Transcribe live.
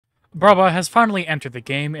Brava has finally entered the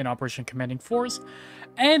game in Operation Commanding Force,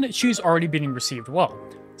 and she's already being received well.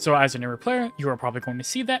 So as a newer player, you are probably going to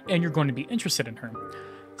see that, and you're going to be interested in her.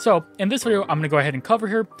 So in this video, I'm going to go ahead and cover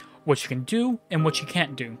here what you can do and what you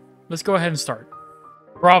can't do. Let's go ahead and start.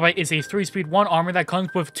 Brava is a 3-speed 1 armor that comes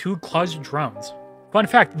with 2 clutch drones. Fun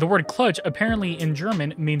fact, the word clutch apparently in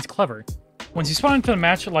German means clever. Once you spawn into the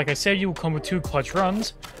match, like I said, you will come with 2 clutch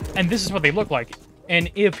drones, and this is what they look like. And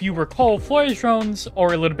if you recall, Flores drones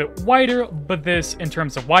are a little bit wider, but this, in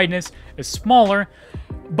terms of wideness, is smaller.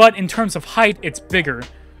 But in terms of height, it's bigger.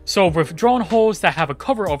 So with drone holes that have a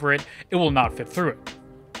cover over it, it will not fit through it.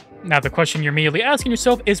 Now the question you're immediately asking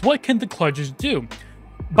yourself is, what can the clutches do?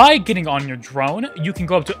 By getting on your drone, you can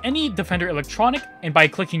go up to any defender electronic, and by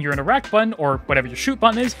clicking your interact button, or whatever your shoot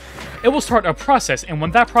button is, it will start a process, and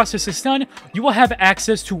when that process is done, you will have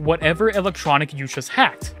access to whatever electronic you just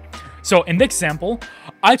hacked. So in this example,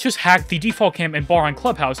 I just hacked the default cam and bar on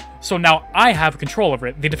Clubhouse, so now I have control over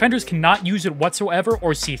it. The defenders cannot use it whatsoever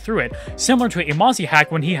or see through it, similar to a Mozzie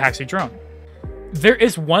hack when he hacks a drone. There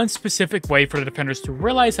is one specific way for the defenders to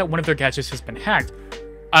realize that one of their gadgets has been hacked.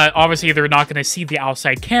 Obviously, they're not going to see the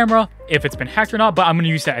outside camera if it's been hacked or not, but I'm going to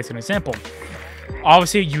use that as an example.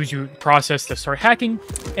 Obviously, use your process to start hacking,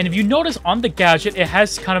 and if you notice on the gadget, it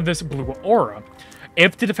has kind of this blue aura.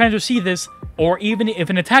 If the defenders see this, or even if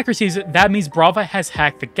an attacker sees it, that means Brava has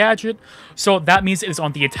hacked the gadget, so that means it is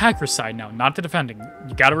on the attacker's side now, not the defending.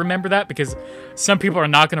 You gotta remember that, because some people are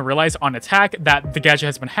not going to realize on attack that the gadget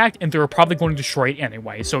has been hacked, and they're probably going to destroy it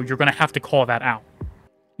anyway, so you're going to have to call that out.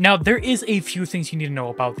 Now, there is a few things you need to know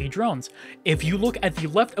about the drones. If you look at the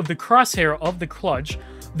left of the crosshair of the clutch,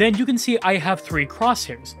 then you can see I have 3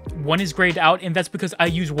 crosshairs. One is grayed out, and that's because I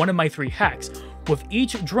use one of my 3 hacks. With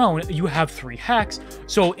each drone, you have 3 hacks,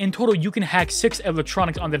 so in total you can hack 6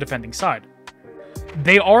 electronics on the defending side.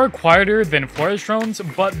 They are quieter than Flores drones,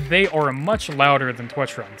 but they are much louder than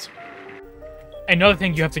Twitch drones. Another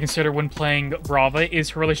thing you have to consider when playing Brava is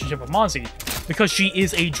her relationship with Mozzie. Because she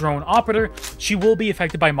is a drone operator, she will be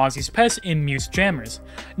affected by Mozzie's pest in Muse jammers.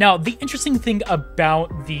 Now, the interesting thing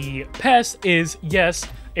about the pest is, yes,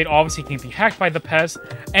 it obviously can be hacked by the pest,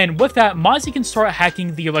 and with that, Mozzie can start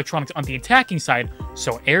hacking the electronics on the attacking side,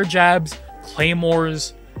 so air jabs,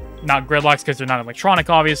 claymores, not gridlocks because they're not electronic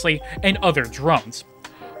obviously, and other drones.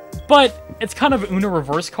 But it's kind of an Uno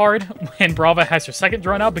reverse card when Brava has her second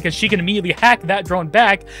drone out, because she can immediately hack that drone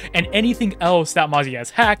back and anything else that Mozzie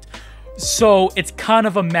has hacked. So it's kind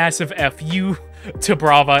of a massive FU to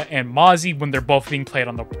Brava and Mozzie when they're both being played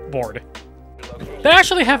on the board. That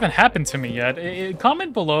actually haven't happened to me yet.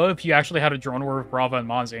 Comment below if you actually had a drone war with Brava and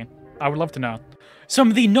Mozzie. I would love to know. Some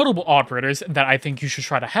of the notable operators that I think you should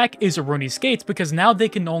try to hack is Rooney's Gates, because now they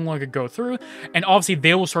can no longer go through, and obviously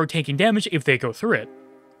they will start taking damage if they go through it.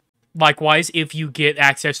 Likewise, if you get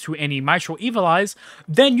access to any Mitral Evil Eyes,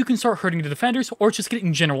 then you can start hurting the defenders or just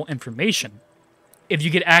getting general information. If you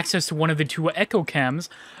get access to one of the 2 Echo Cams,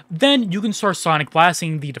 then you can start Sonic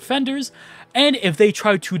Blasting the defenders, and if they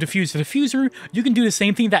try to defuse the diffuser, you can do the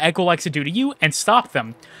same thing that Echo likes to do to you and stop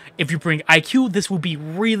them. If you bring IQ, this will be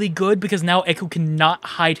really good because now Echo cannot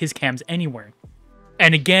hide his cams anywhere.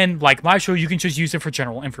 And again, like my show, you can just use it for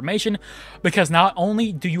general information, because not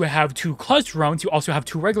only do you have 2 clutch drones, you also have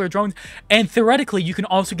 2 regular drones, and theoretically, you can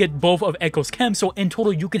also get both of Echo's cams, so in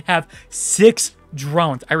total, you can have 6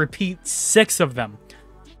 drones. I repeat, 6 of them.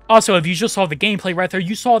 Also, if you just saw the gameplay right there,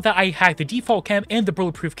 you saw that I hacked the default cam and the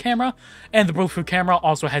bulletproof camera, and the bulletproof camera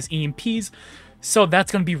also has EMPs, so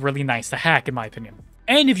that's going to be really nice to hack, in my opinion.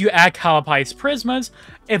 And if you add Calipized Prismas,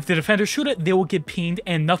 if the defenders shoot it, they will get pinged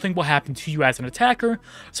and nothing will happen to you as an attacker,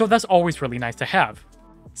 so that's always really nice to have.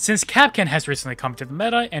 Since Capcan has recently come to the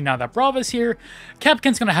meta, and now that Brava's here,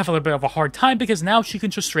 Capcan's going to have a little bit of a hard time because now she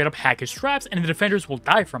can just straight up hack his traps and the defenders will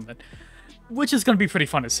die from it, which is going to be pretty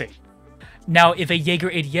fun to see. Now, if a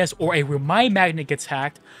Jaeger ADS or a Remind Magnet gets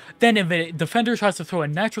hacked, then if a defender tries to throw a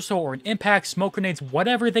Nitro Cell or an Impact, smoke grenades,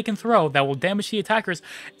 whatever they can throw that will damage the attackers,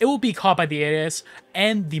 it will be caught by the ADS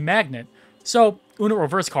and the Magnet. So, Uno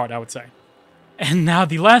reverse card, I would say. And now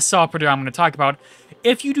the last operator I'm going to talk about,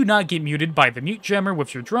 if you do not get muted by the mute jammer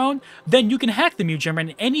with your drone, then you can hack the mute jammer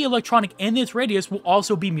and any electronic in its radius will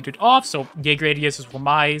also be muted off, so Jaeger ADS,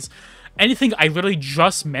 Remais, anything I literally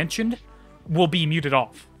just mentioned will be muted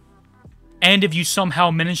off. And if you somehow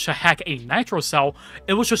manage to hack a Nitro Cell,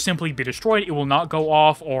 it will just simply be destroyed, it will not go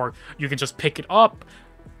off, or you can just pick it up.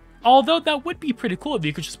 Although that would be pretty cool if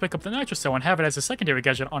you could just pick up the Nitro Cell and have it as a secondary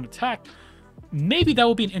gadget on attack. Maybe that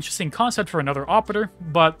would be an interesting concept for another operator,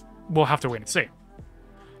 but we'll have to wait and see.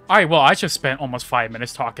 Alright, well, I just spent almost 5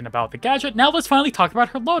 minutes talking about the gadget. Now let's finally talk about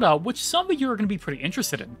her loadout, which some of you are going to be pretty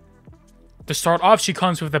interested in. To start off, she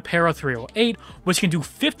comes with the Para 308, which can do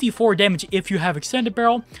 54 damage if you have extended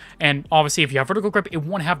barrel, and obviously if you have vertical grip, it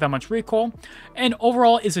won't have that much recoil, and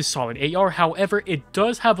overall is a solid AR. However, it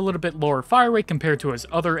does have a little bit lower fire rate compared to his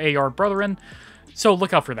other AR brethren, so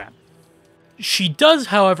look out for that. She does,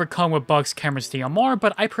 however, come with Bugs Camera's DMR,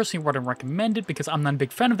 but I personally wouldn't recommend it because I'm not a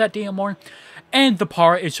big fan of that DMR, and the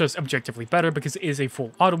PAR is just objectively better because it is a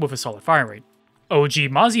full auto with a solid fire rate.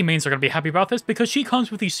 OG Mozzie mains are going to be happy about this because she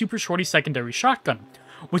comes with the Super Shorty secondary shotgun,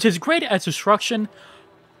 which is great at destruction,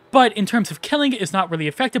 but in terms of killing, it's not really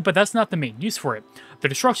effective, but that's not the main use for it. The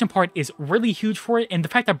destruction part is really huge for it, and the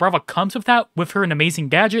fact that Brava comes with that, with her an amazing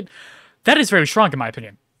gadget, that is very strong in my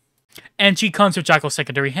opinion. And she comes with Jackal's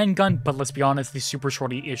secondary handgun, but let's be honest, the Super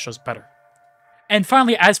Shorty is just better. And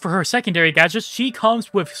finally, as for her secondary gadgets, she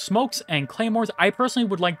comes with smokes and claymores. I personally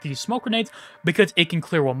would like the smoke grenades because it can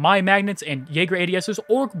clear my magnets and Jaeger ADSs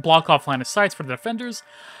or block off line of sights for the defenders.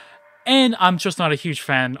 And I'm just not a huge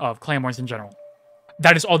fan of claymores in general.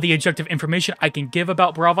 That is all the objective information I can give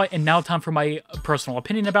about Brava, and now time for my personal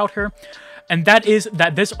opinion about her. And that is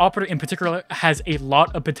that this operator in particular has a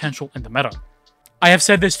lot of potential in the meta. I have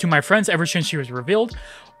said this to my friends ever since she was revealed.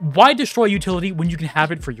 Why destroy utility when you can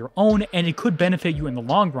have it for your own and it could benefit you in the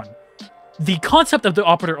long run? The concept of the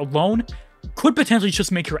operator alone could potentially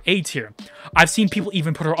just make her A tier. I've seen people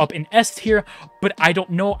even put her up in S tier, but I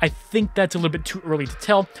don't know. I think that's a little bit too early to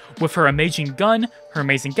tell. With her amazing gun, her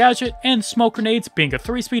amazing gadget, and smoke grenades being a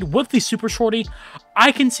 3-speed with the Super Shorty,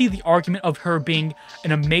 I can see the argument of her being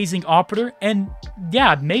an amazing operator and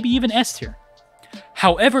yeah, maybe even S tier.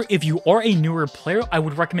 However, if you are a newer player, I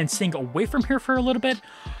would recommend staying away from her for a little bit,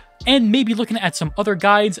 and maybe looking at some other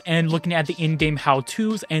guides and looking at the in-game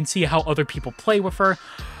how-tos and see how other people play with her,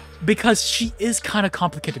 because she is kind of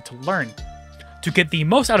complicated to learn. To get the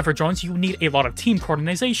most out of her drones, you need a lot of team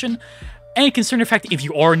coordination, and considering the fact that if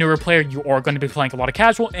you are a newer player, you are going to be playing a lot of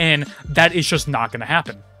casual, and that is just not going to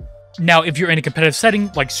happen. Now, if you're in a competitive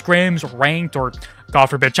setting, like scrims, ranked, or God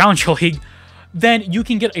forbid, Challenger League, then you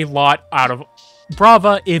can get a lot out of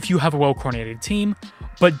Brava if you have a well-coordinated team,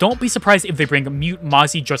 but don't be surprised if they bring Mute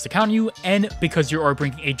Mozzie just to counter you, and because you are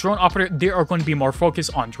bringing a drone operator, they are going to be more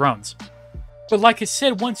focused on drones. But like I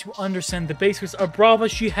said, once you understand the basics of Brava,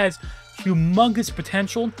 she has humongous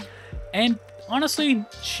potential, and honestly,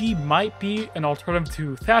 she might be an alternative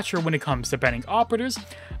to Thatcher when it comes to banning operators.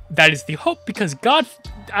 That is the hope, because God,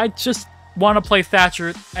 I just want to play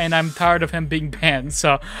Thatcher, and I'm tired of him being banned,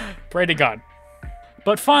 so pray to God.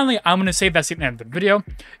 But finally, I'm going to say that's the end of the video.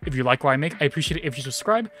 If you like what I make, I appreciate it if you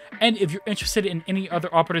subscribe. And if you're interested in any other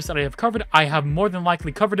operators that I have covered, I have more than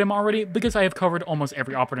likely covered them already because I have covered almost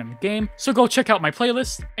every operator in the game. So go check out my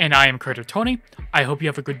playlist. And I am Creator Tony. I hope you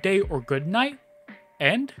have a good day or good night.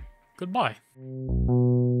 And goodbye.